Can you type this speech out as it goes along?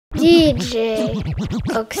DJ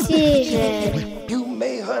Oxygenn. You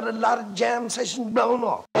may heard a lot of jam sessions blown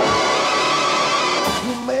off.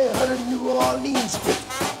 You may heard a New Orleans spit.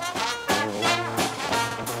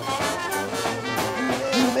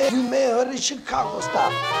 You may heard a Chicago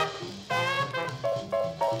style.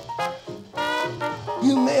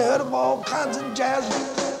 You may heard of all kinds of jazz,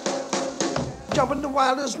 jumping the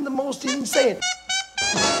wildest and the most insane.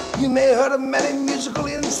 You may heard of many musical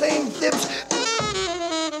insane flips,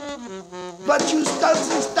 but you studs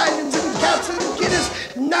and stallions and cats and kiddies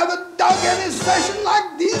never dug any session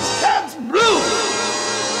like these cats blew.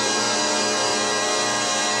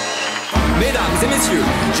 Mesdames et messieurs,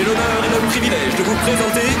 j'ai l'honneur et le privilège de vous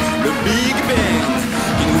présenter le Big Band,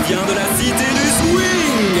 qui nous vient de la cité du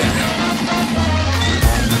swing.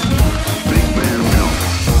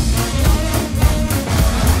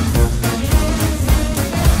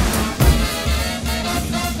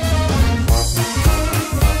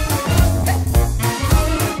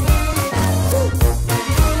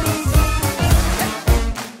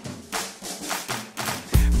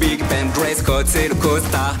 Dress code, c'est le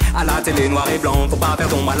costard. À la télé noir et blanc, faut pas faire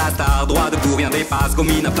tomber à la star. Droit debout, rien dépasse,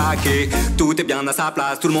 gomine à plaquer. Tout est bien à sa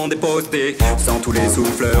place, tout le monde est posté. Sans tous les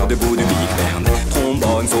souffleurs debout du Big Band.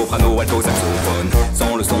 Trombone, soprano, alto, saxophone.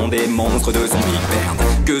 Sans le son des monstres de son Big Band.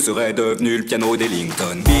 Que serait devenu le piano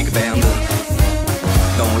d'Ellington? Big Band,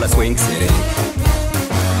 dans la swing city.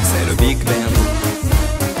 C'est le Big Band,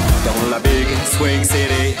 dans la Big Swing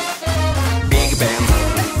City. Big Band,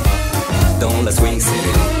 dans la swing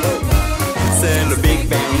city. C'est le Big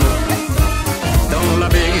Band, dans la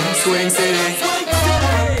Big Swing City.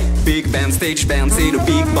 Big Band, stage band, c'est le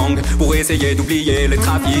Big Bang. Pour essayer d'oublier les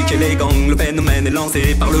trafics et les gangs. Le phénomène est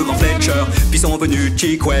lancé par le grand Fletcher. Puis sont venus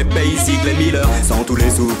Chick Webb, Basic, Glenn Miller. Sans tous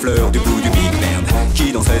les souffleurs du bout du Big Band,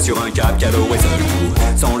 qui dansaient sur un cap cadeau et seul coup.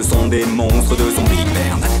 Sans le son des monstres de son Big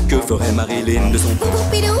Band. Que ferait Marilyn de son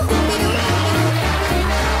poupou-pidou?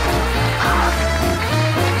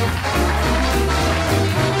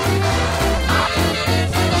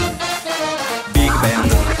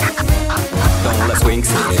 Dans la swing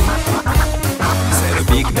city, c'est le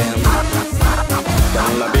Big Band.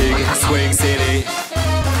 Dans la Big Swing City,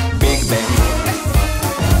 Big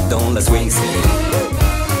Band. Dans la swing city,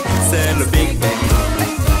 c'est le Big Band.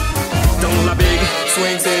 Dans la Big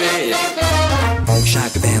Swing City.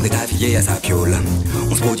 Chaque band est affilié à sa piole.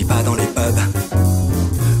 On se maudit pas dans les pubs.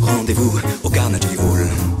 Rendez-vous au Carnegie Hall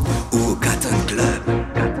ou au Cotton Club.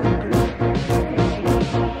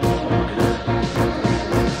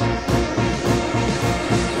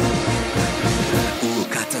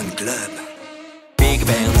 Big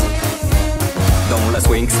Band, dans la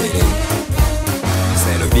Swing City,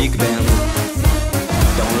 c'est le Big Band,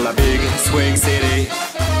 dans la Big Swing City.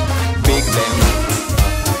 Big Band,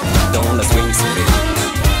 dans la Swing City,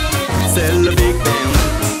 c'est le Big Band,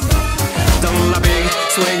 dans la Big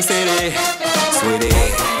Swing City. Sweetie.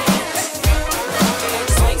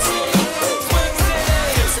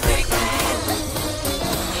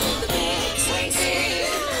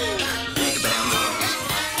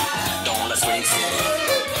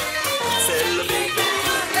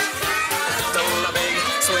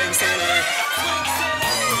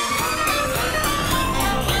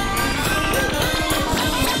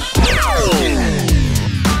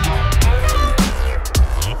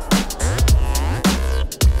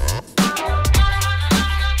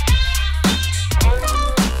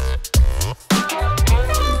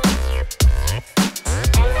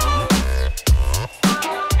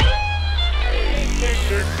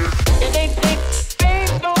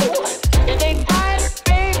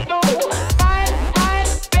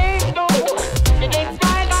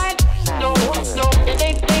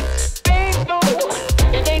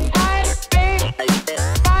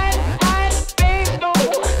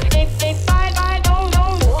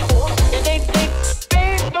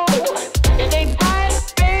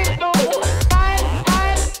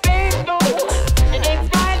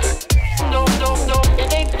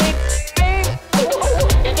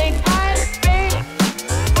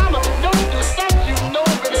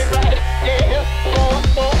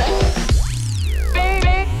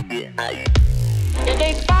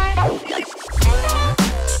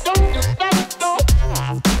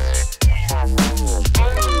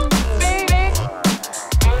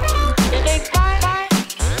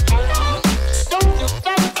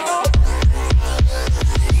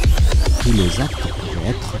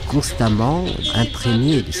 Constamment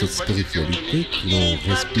imprégné de cette spiritualité que l'on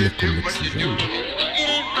respire comme l'oxygène.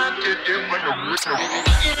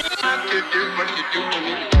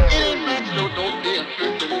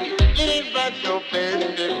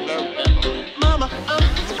 Mama,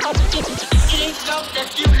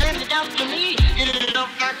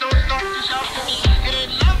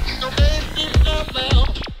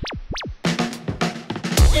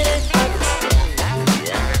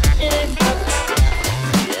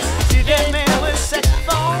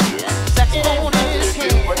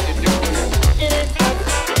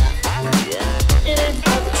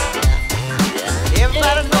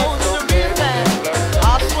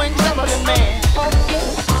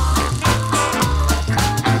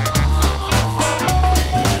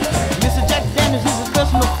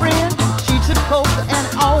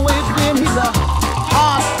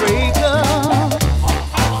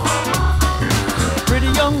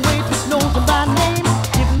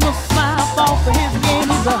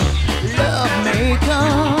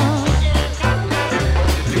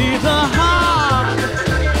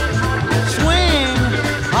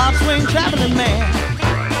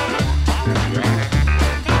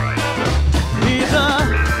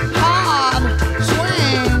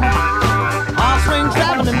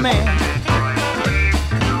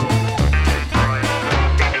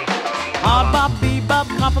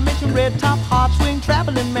 Red top, hard swing,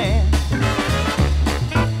 traveling man.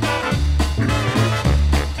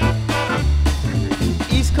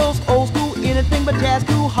 East Coast, old school, anything but jazz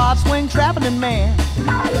cool, hard swing, traveling man.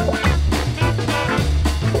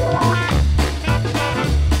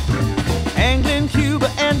 England, Cuba,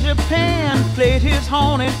 and Japan played his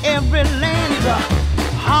horn in every land. He's a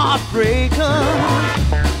heartbreaker.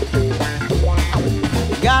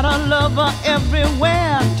 Got a lover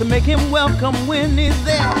everywhere to make him welcome when he's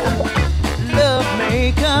there. Love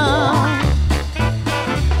maker.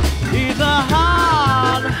 He's a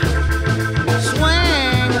hard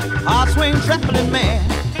swing traveling man.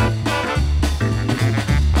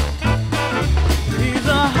 He's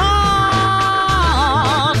a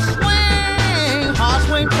hard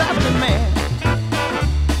swing traveling man.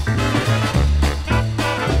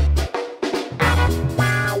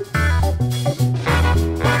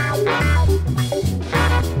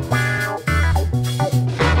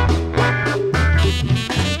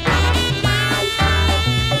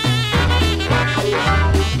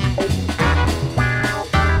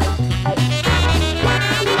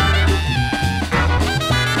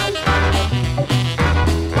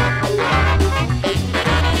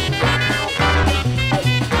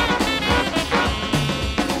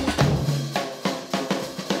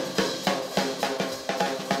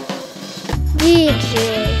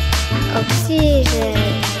 DJ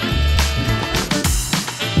Oxygenn.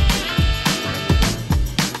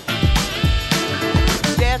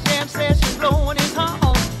 Jazz jam session blowing his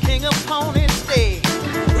horn, king upon his stage.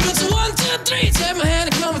 Well, it's a 1, 2, 3, take my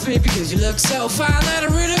hand and come with me because you look so fine that I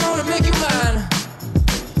really wanna make you mine.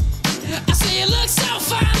 I say you look so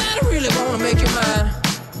fine that I really wanna make you mine.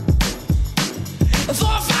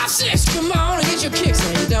 4, 5, 6, come on and get your kicks.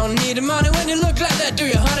 And you don't need the money when you look like that, do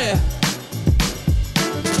you, honey?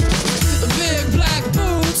 Big black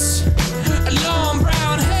boots, long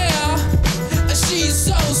brown hair. She's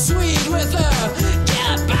so sweet with her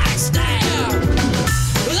get back stare.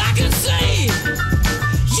 Well, I can see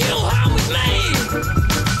you home with me,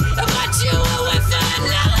 but you were with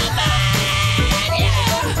another man.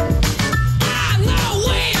 Yeah, I know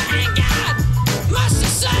we ain't got much to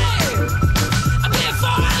say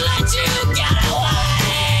before I let you get away.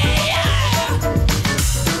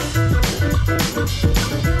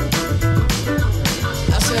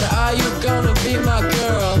 I said, are you gonna be my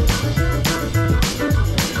girl?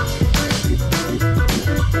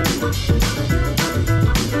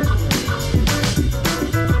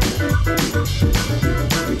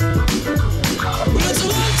 Well, it's a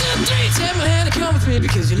 1, 2, 3, take my hand and come with me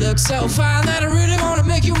because you look so fine that I really wanna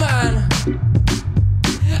make you mine.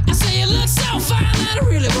 I say you look so fine that I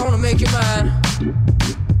really wanna make you mine.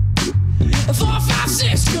 4, 5,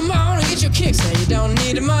 6, come on and get your kicks. Now you don't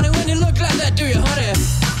need the money when you look like that, do you, honey?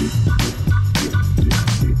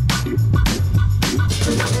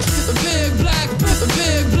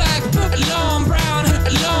 Big black, long brown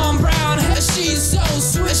hair. She's so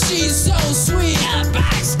sweet. Yeah,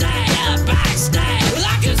 backstage. Well,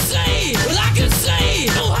 I can see.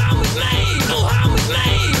 No harm with me.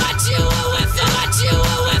 But you were with it.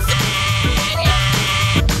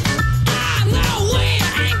 Yeah, I know we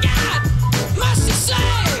ain't got much to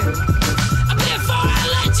say before I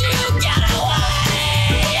let you get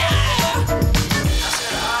away.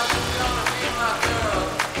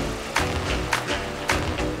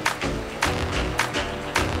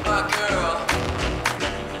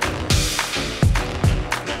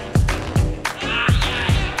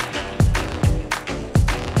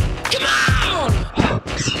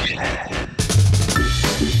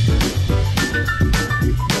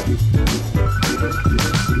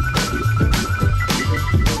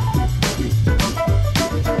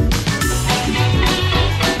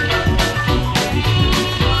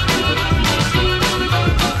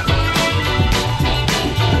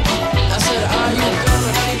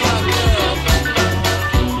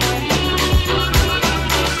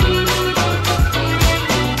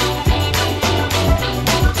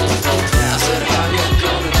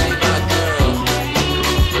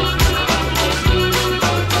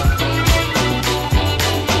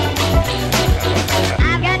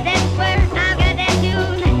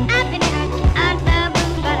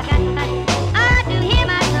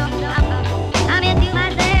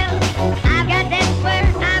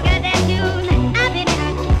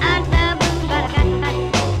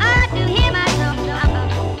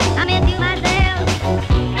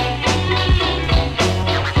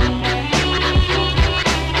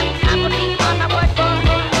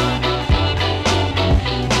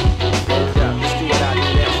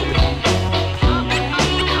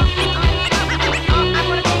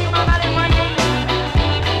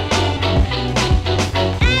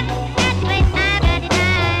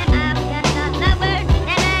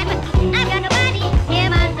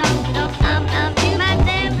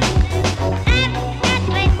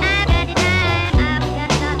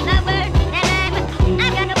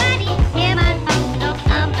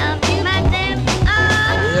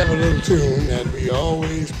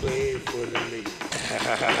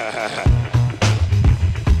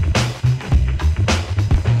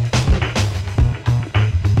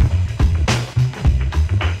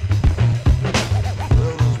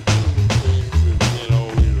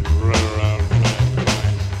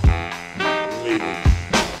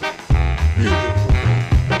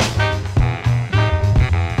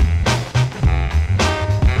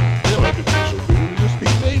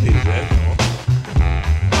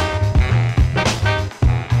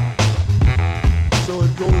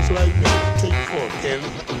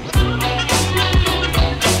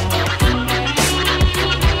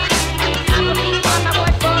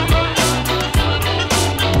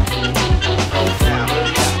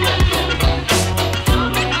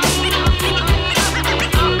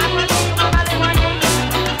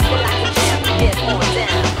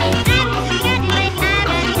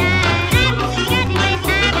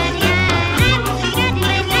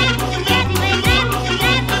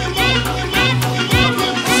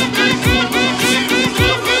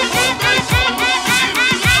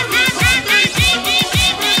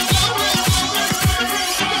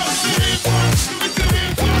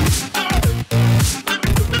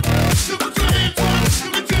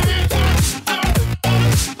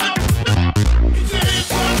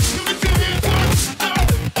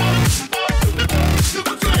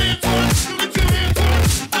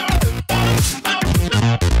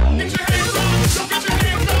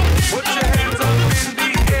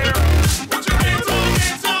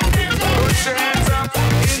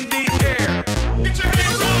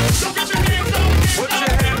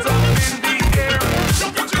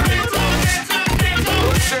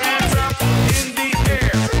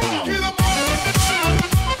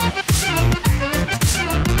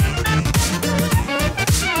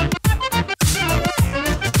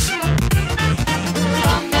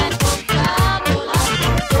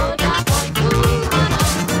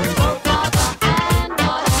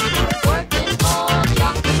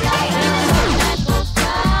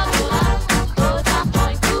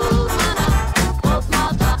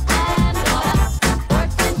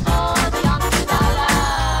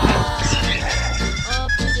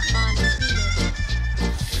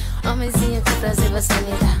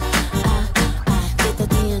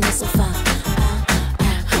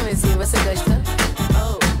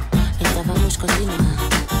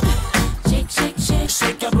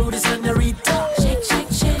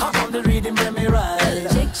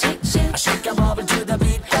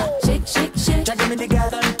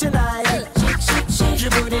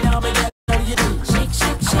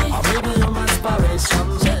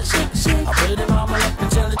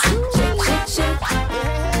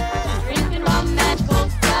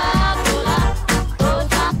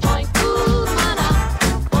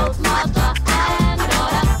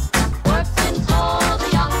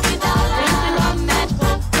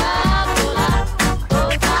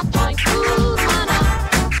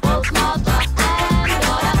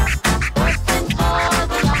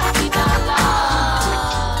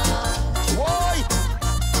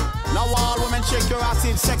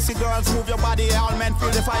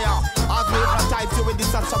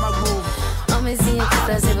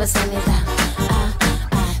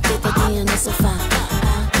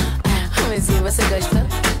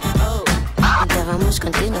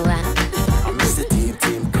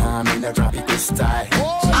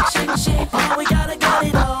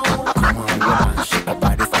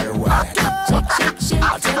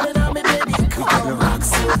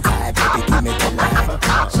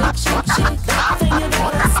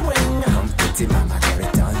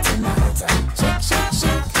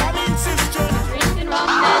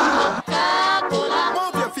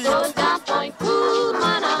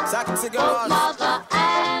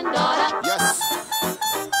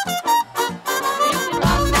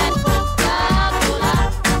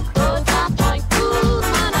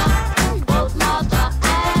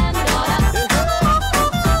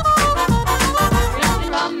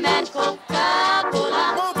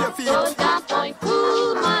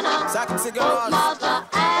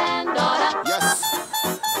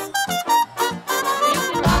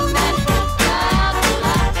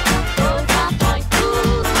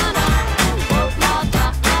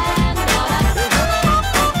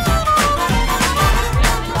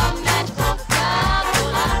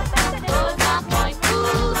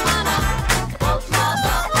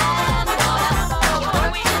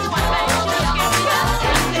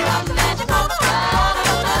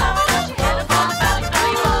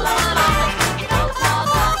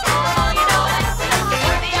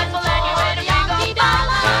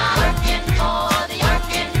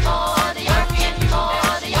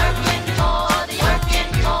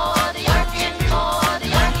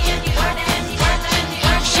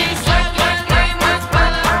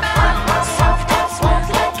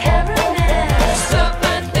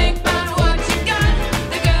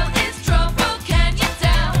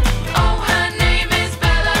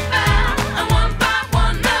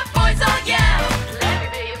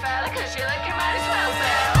 looking mighty swell,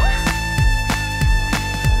 Belle.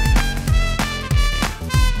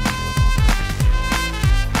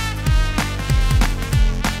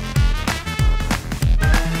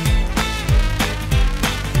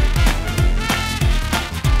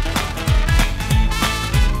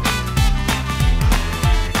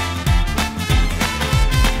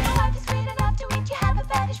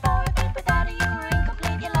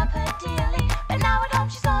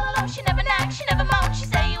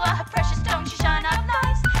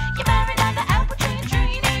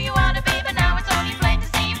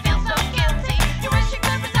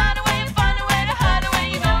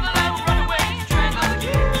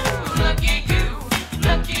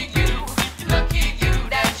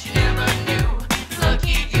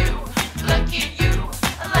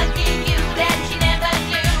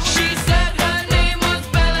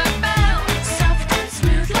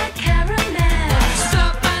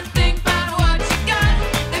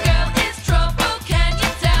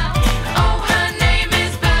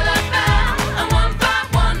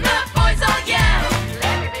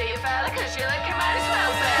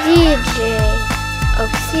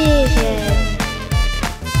 Oxygenn.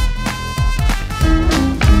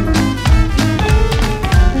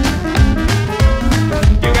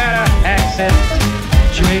 You got an accent,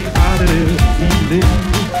 you make a positive feeling.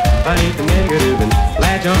 I hate the negative and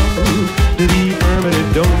latch on to the affirmative.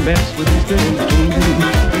 Don't mess with this thing between.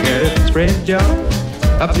 You gotta spread your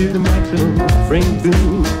up to the maximum, bring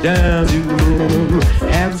boom down to the minimum.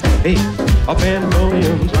 Have faith of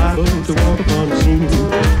pandemonium, liable to walk upon the scene.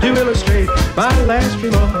 To illustrate my last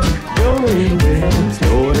remark, going away,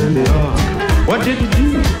 going in the ark. What did you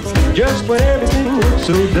do just when everything looked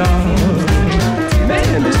so dark?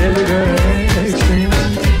 Man, this every girl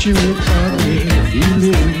accent, you look positive,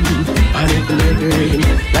 feeling. I need the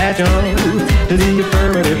negative, latch on to the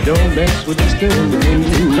affirmative. Don't mess with this thing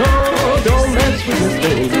between. No, don't mess with this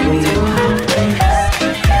thing between.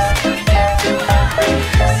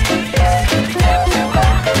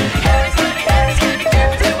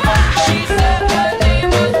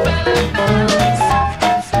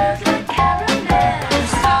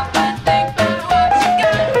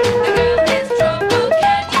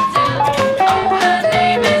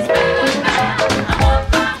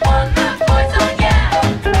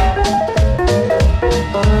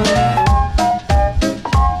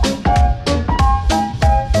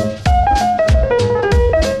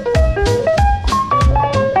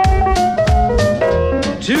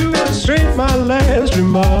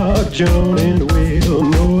 Joan in the wheel,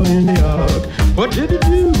 Noah in the ark. What did it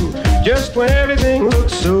do just when everything looked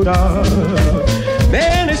so dark?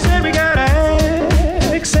 Man, they said we gotta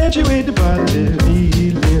accentuate the positive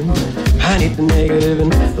feeling. I need the negative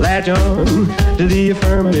and latch on to the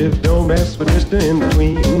affirmative. Don't mess with Mr. In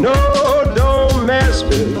Between. No, don't mess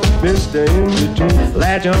with Mr. In Between.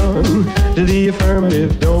 Latch on to the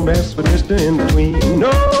affirmative. Don't mess with Mr. In Between.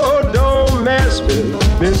 No, don't mess with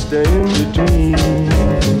Mr. In Between.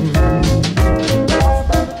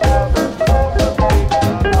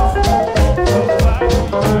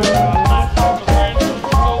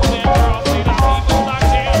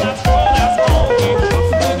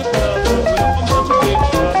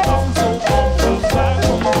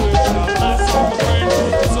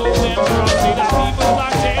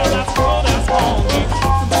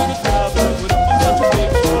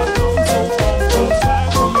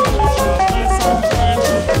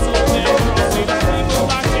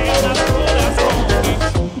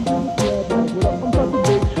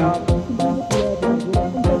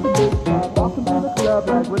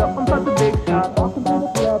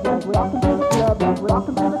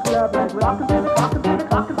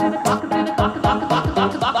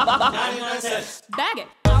 Bag it.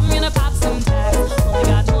 I'm gonna pop some tags. Only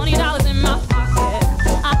got $20 in my pocket.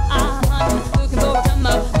 Looking for a come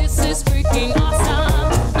up. This is freaking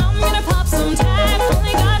awesome. I'm gonna pop some tags.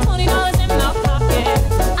 Only got $20 in my pocket.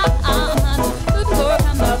 Looking for a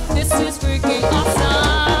come up. This is freaking awesome.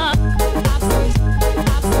 Pop some, pop some,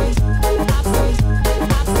 pop some, pop some,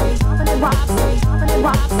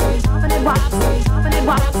 popping it, pop some, popping it, pop some, popping it, pop some, popping it,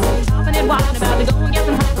 pop some, popping it, walking about to go and get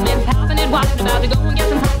some compliments. Popping it, walking about to go and get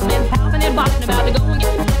some compliments. Popping it, walking about to go and get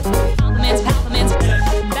compliments, compliments.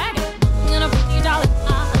 Bag it. I'm gonna $40,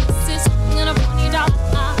 sis. I'm gonna $40,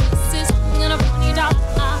 sis. I'm gonna $40,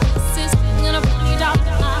 sis. I'm gonna $40,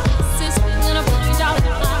 sis. I'm gonna $40,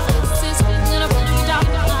 sis. I'm gonna $40,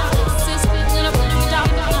 sis. I'm gonna $40,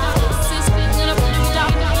 sis. I'm gonna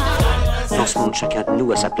 $40. Dans ce monde, chacun de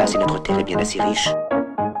nous a sa place et notre terre est bien assez riche.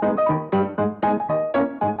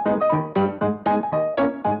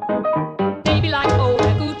 Baby like, oh,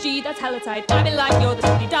 that Gucci, that's hella tight. I be like, yo, the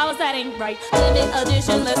 $50, that ain't right. right. Limited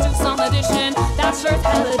edition, let's do some addition. That shirt's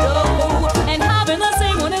hella dope. And having the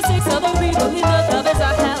same one as 6 other people in the club is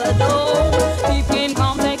a hella dope. People can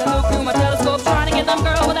come take a look through my telescope, trying to get them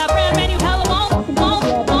girl with that brand menu hella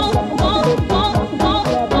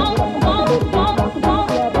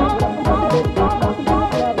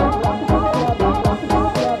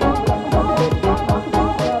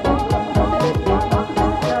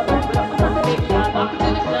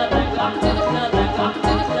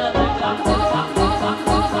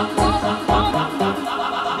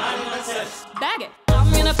bag it.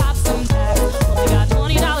 I'm gonna pop some tags. Only got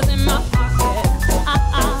 $20 in my pocket.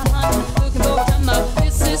 Looking for a come up.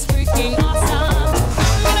 This is freaking awesome.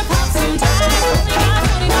 I'm gonna pop some tags. Only got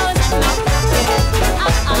 $20 in my pocket.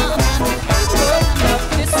 Looking for a come up.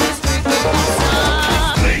 This is freaking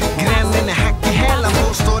awesome. Gränden är hack i hälen,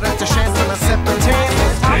 påstår att jag känslorna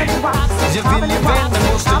separerar. Jag vill ju vända,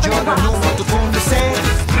 måste göra något och få det sen.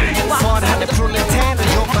 Far hade proletärer,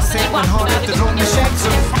 jobbar segt men har inte råd med käk. Så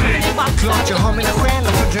klart jag har mina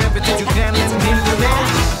själar, för övrigt är ju gränden miljonär.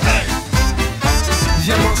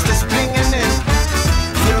 Jag måste springa nu,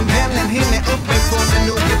 för om vännen hinner upp mig får det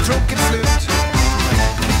nog ett tråkigt slut.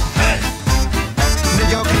 Men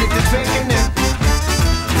jag kan inte tveka nu,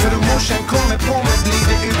 för om morsan kommer på mig blir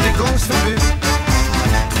det utegångsförbud.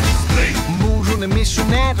 Hon är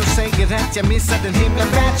missionär och säger att jag missade en himla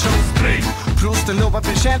värld som prosten lovar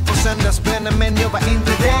mig själv på söndagsbönen, men jag var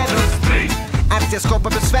inte där. Att jag skapar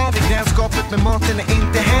besvär i grannskapet, men maten är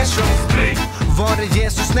inte här så. Var är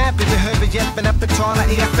Jesus när vi behöver hjälpen att betala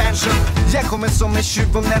i affären så? Jag kommer som en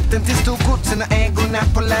tjuv om natten till storgodsen och ägorna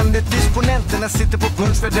på landet. Disponenterna sitter på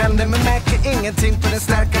punschvärden men märker ingenting på den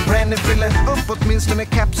starka branden. Fyller upp åtminstone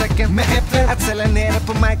kappsäcken med äpplen. Att sälja nere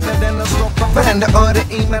på marknaden och stoppa varenda öre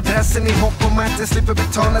i madrassen i hopp om att jag slipper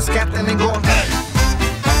betala skatten igår.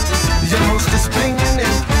 Jag måste springa nu,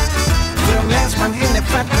 för om länsman hinner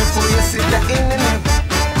fatt mig får jag sitta inne nu.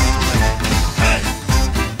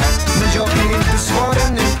 Men jag kan inte svara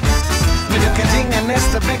nu, men jag kan ringa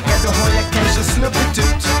nästa vecka, då har jag kanske sluppit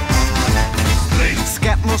ut.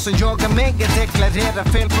 Skattmåsen jagar mig, jag deklarerar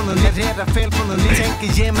fel på någon, tänker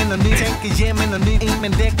ge mig någon ny,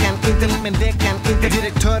 men det kan inte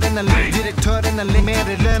direktörerna mer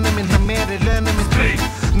i lönen min,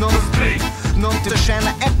 någon till att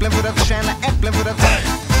tjäna äpplen för att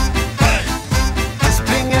det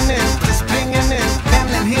springer nu,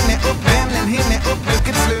 vännen hinner upp,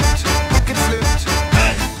 vilket slut.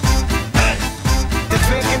 Jag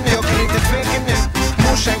tvekar nu, jag kan inte tveka nu.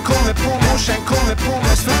 Morsan kommer på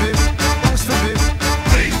mig förbud.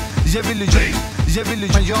 Jag vill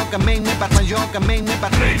ju jaga mig med batt.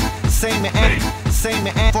 Säg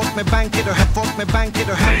mig folk med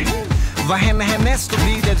banker och hem. Vad händer härnäst? Då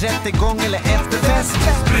blir det rättegång eller efterfest.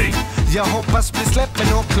 Jag hoppas bli släppt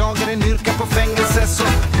men åklagaren yrkar på fängelse. Så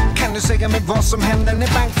kan du säga mig vad som händer när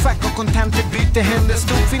bankfack och kontanter byter händer?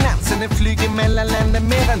 Storfinansen flyger mellan länder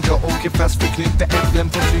medan jag åker fast för knyckta äpplen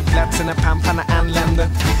på flygplatsen när pamparna anländer.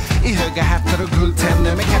 I höga hattar och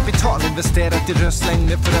guldtänder med kapital investerat i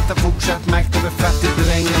röstlängder för att ha fortsatt makt över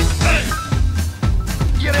fattigdrängen.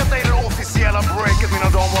 Ja, detta är det officiella breaket, mina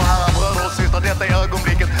damer och herrar, bröder och systrar. Detta är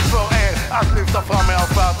ögonblicket för er att lyfta fram era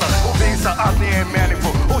fötter och visa att ni är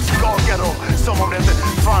människor och skaka dem som om det inte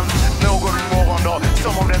fanns någon morgondag,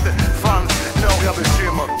 som om det inte fanns några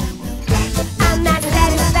bekymmer. I'm not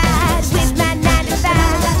satisfied with my 9 to 5.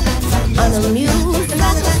 Unamused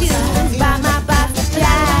and confused by my boss's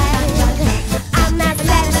drive. I'm not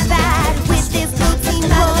satisfied with this routine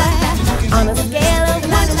boy. On a scale of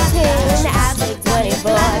 1 to 10, I'll say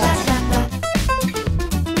 24.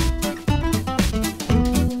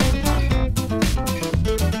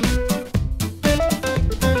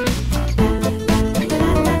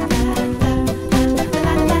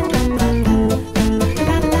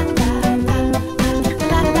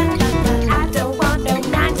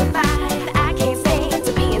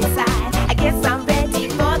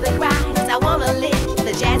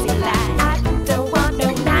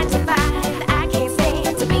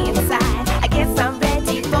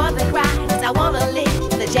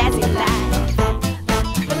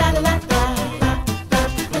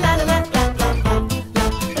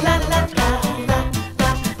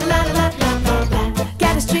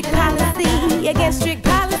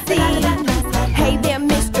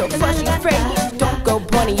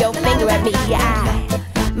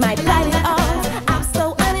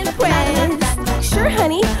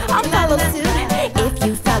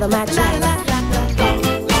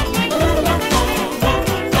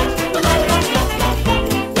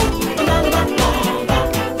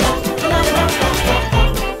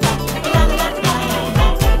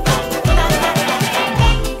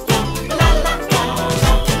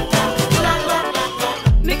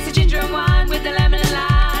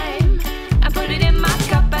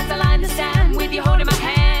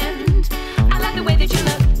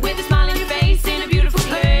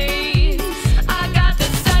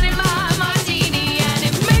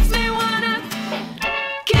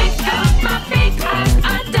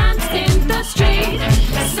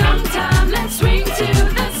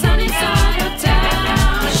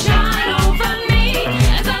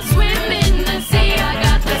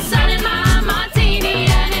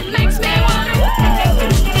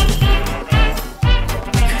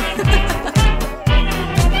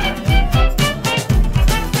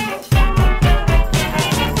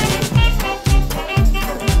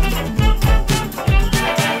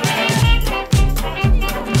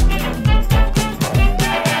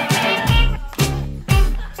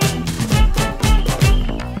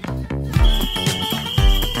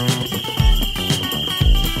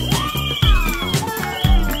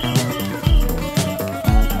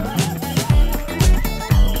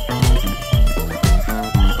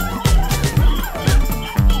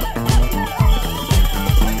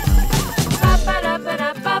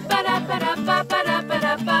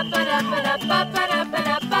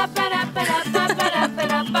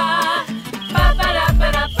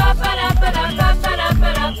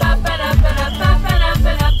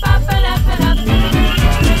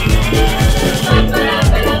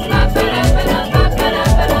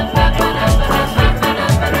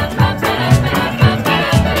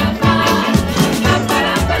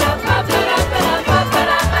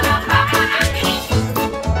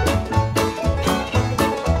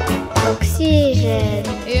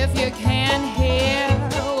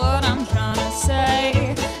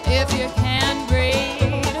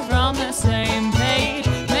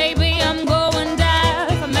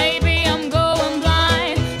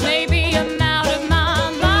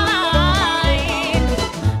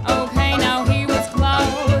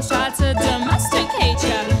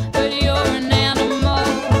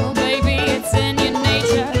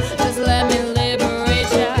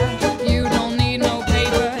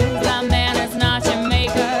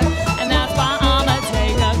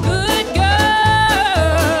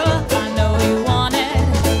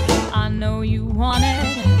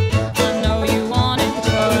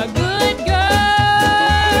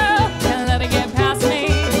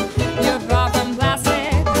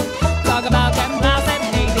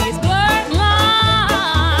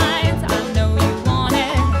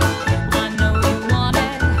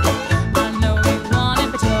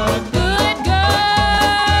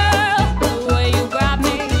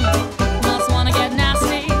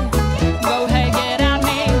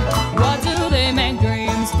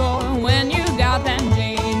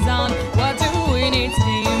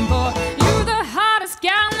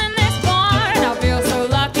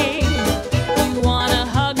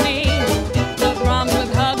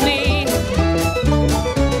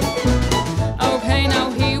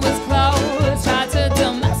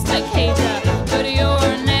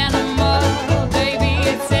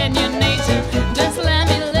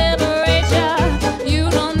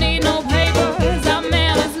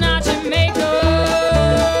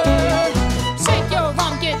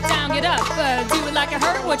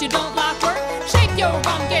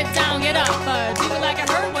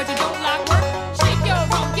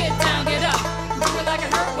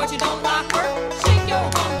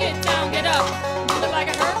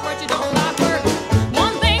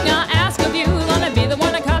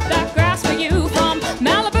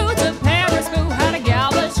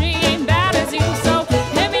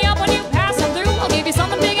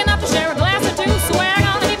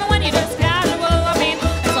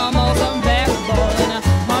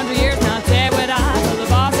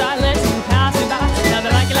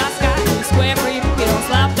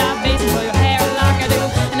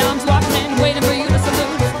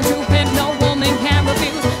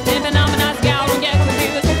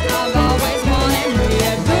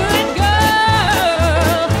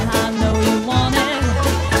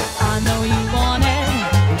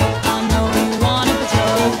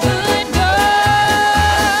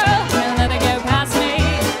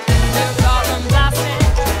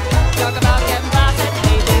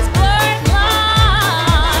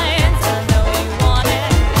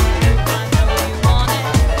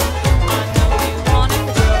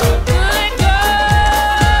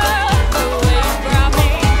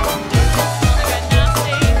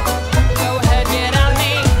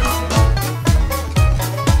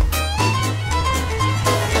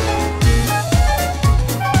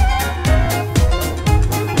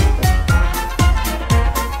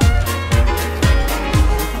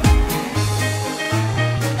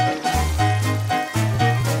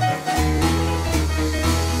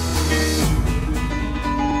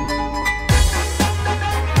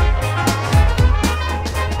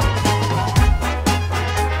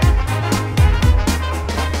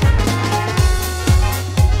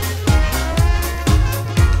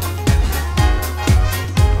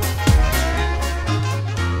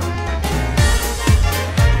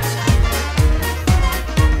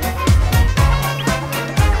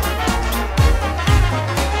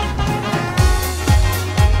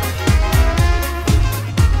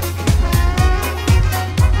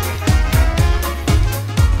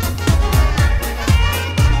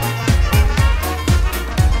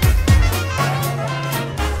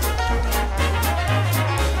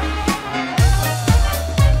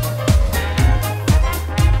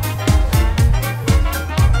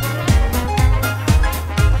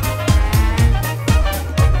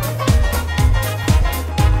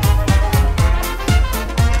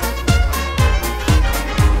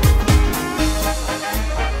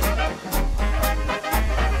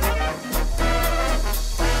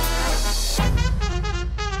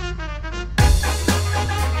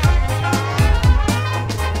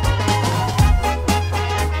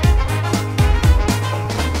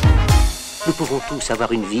 tous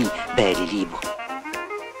avoir une vie belle et libre.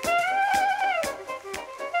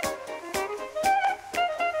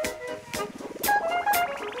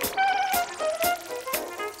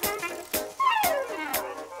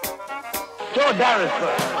 Joe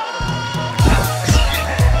Darisburg.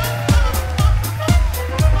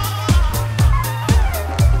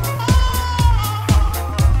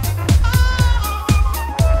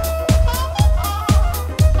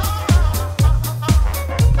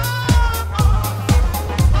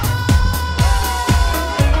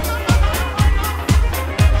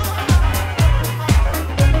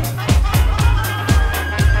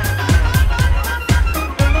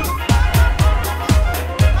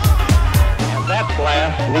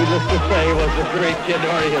 Needless to say, was the great Kid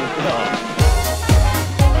Ory himself.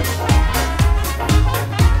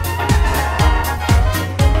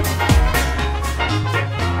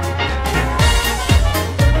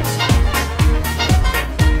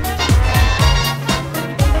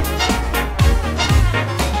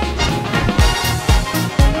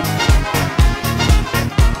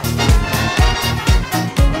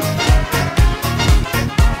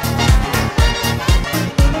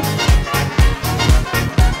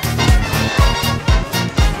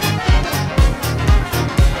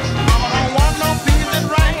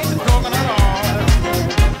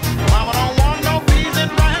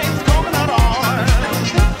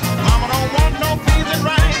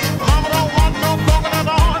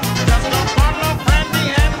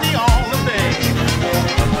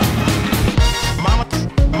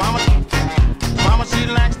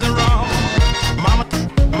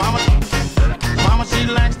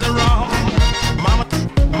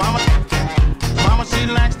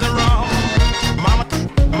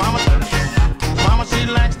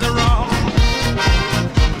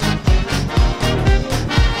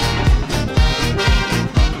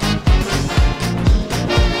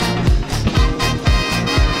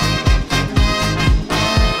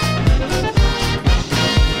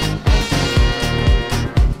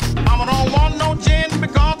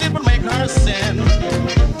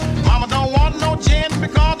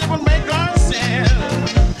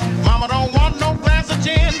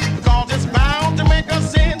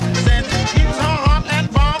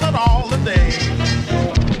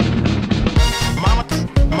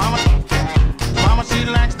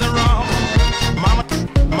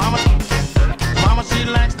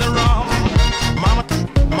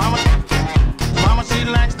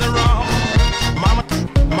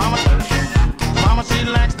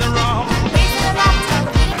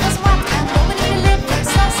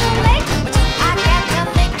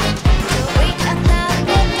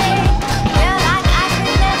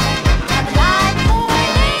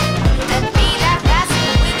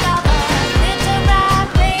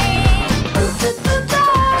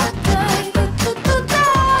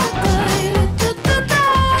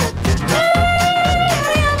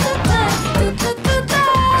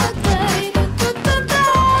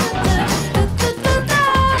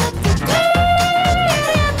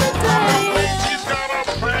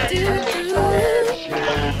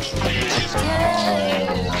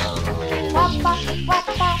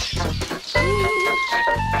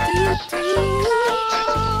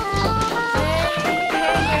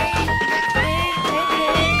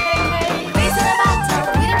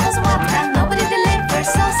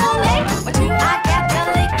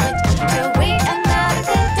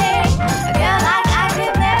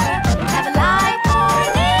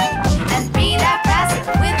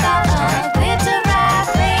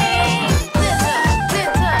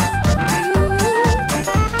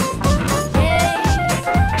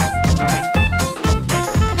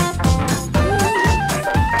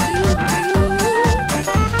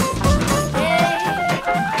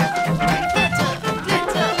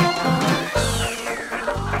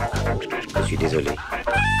 Désolé.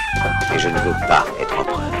 Et je ne veux pas être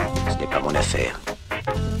empereur. Ce n'est pas mon affaire.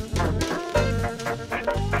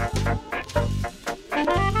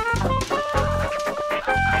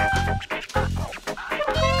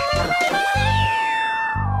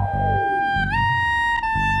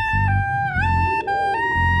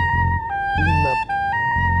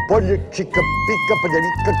 Politika penjadi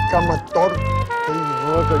kamator.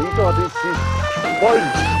 Margarita this is Paul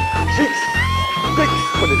Six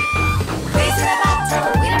Raising a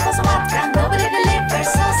battle, waiting for some vodka, nobody delivers,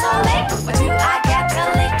 so late. But do I get the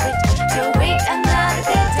liquid to wait another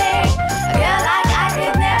good day? A girl like I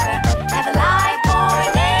could never have a light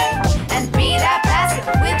morning and be that passive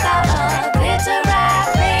without a glitter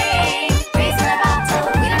wrapping. Raising a battle,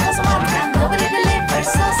 waiting for some vodka, nobody delivers,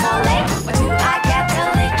 so late. But do I get the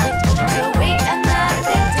liquid to wait another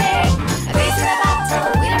good day? Raising a battle,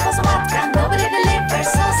 waiting for some vodka, nobody delivers,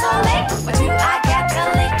 so late. But do I get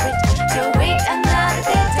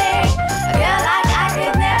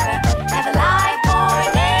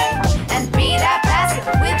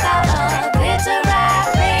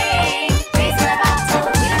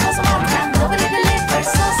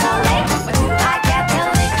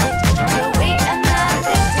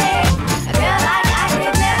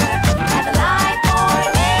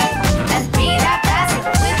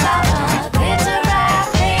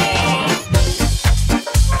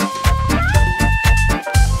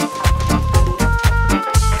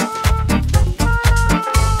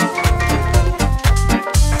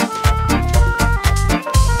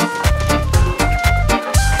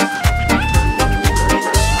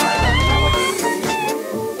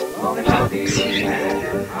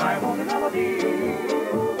I want a melody,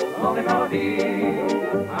 lonely melody.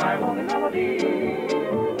 I want a melody,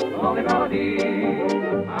 lonely melody.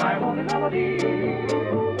 I want a melody,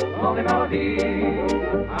 lonely melody.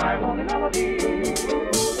 I want a melody,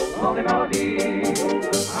 lonely melody.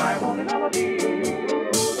 I want a melody,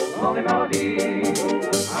 lonely melody.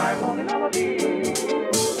 I want a melody,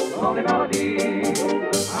 lonely melody.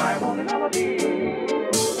 I want a melody,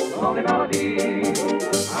 lonely melody.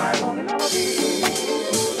 I want a melody,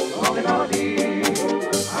 lonely melody.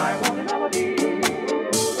 I want a melody,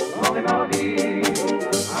 lonely melody.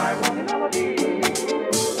 I want a melody,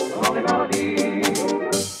 lonely melody.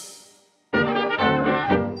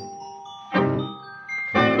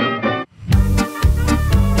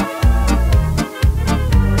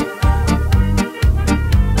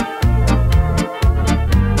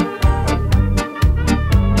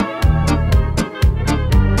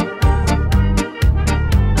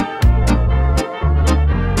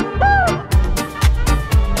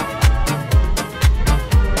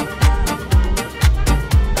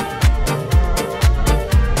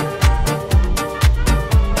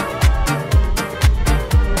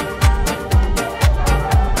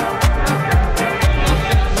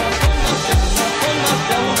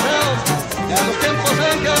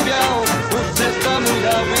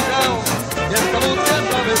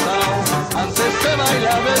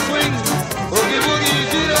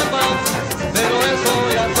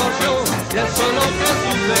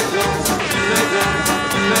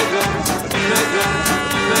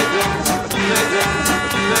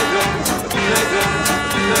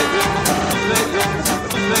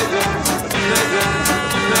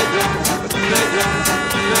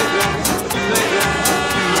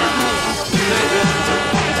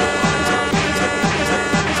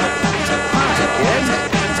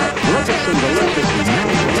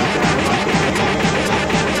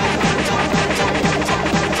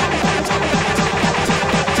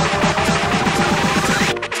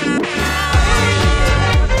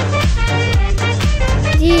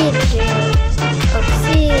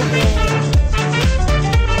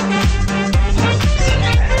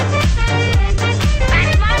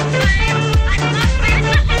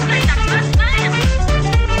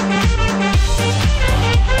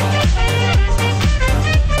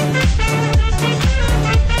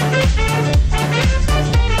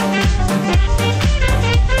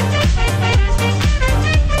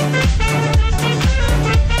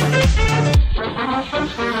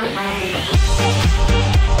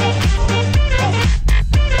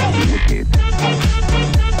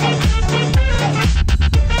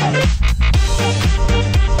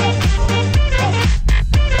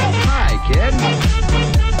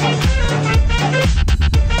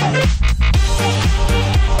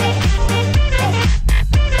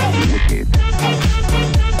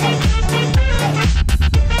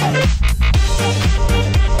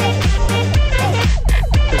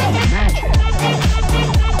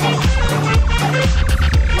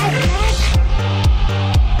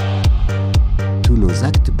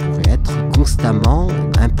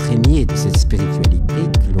 Imprégnés de cette spiritualité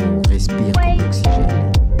que l'on respire comme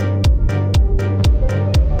l'oxygène.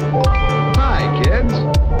 Hi kids,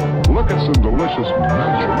 look at some delicious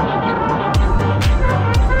magic.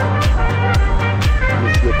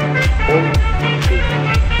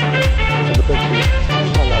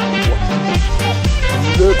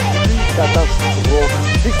 Le plus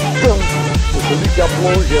catastrophique, c'est celui qui a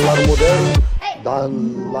plongé l'art moderne dans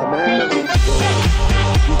la mer qui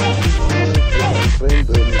est en train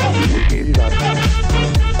de nous la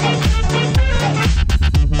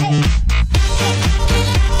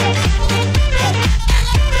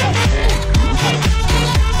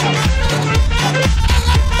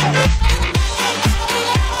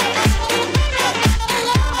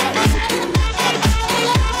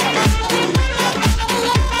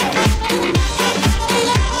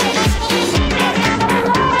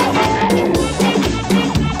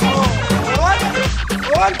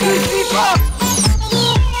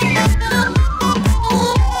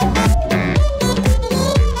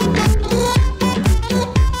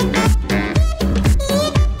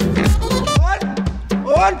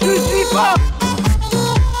One, two, three, four.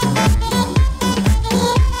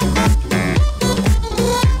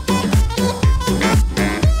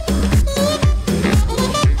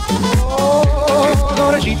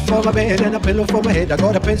 Got a sheet for my bed and a pillow for my head. I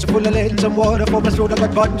got a pencil full of lead and some water for my throat. I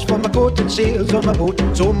got buttons for my coat and sails on my boat.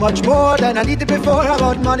 So much more than I needed before. I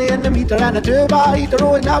got money in the meter and a turbo-heater.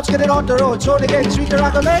 Oh, and now it's getting on the road. So they get sweeter.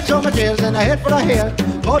 I got legs on my tails and a head for a hair.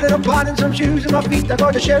 Got it up on and some shoes on my feet. I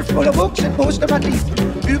got a shelf full of books and most of my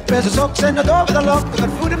teeth. 2 pairs of socks and a door with a lock. I got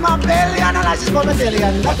food in my belly and a license for my daily,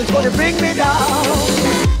 and nothing's gonna bring me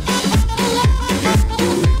down.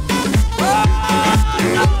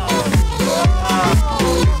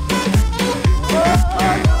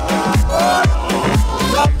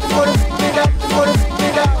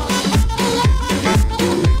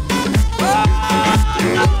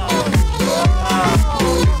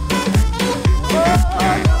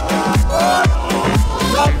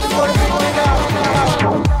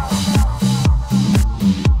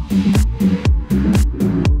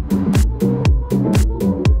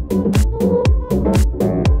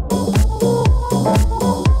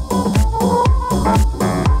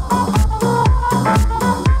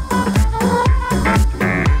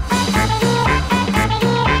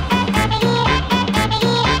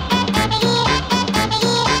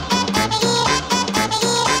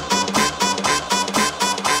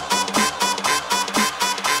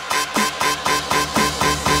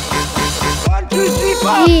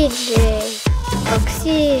 DJ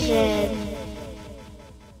Oxygenn.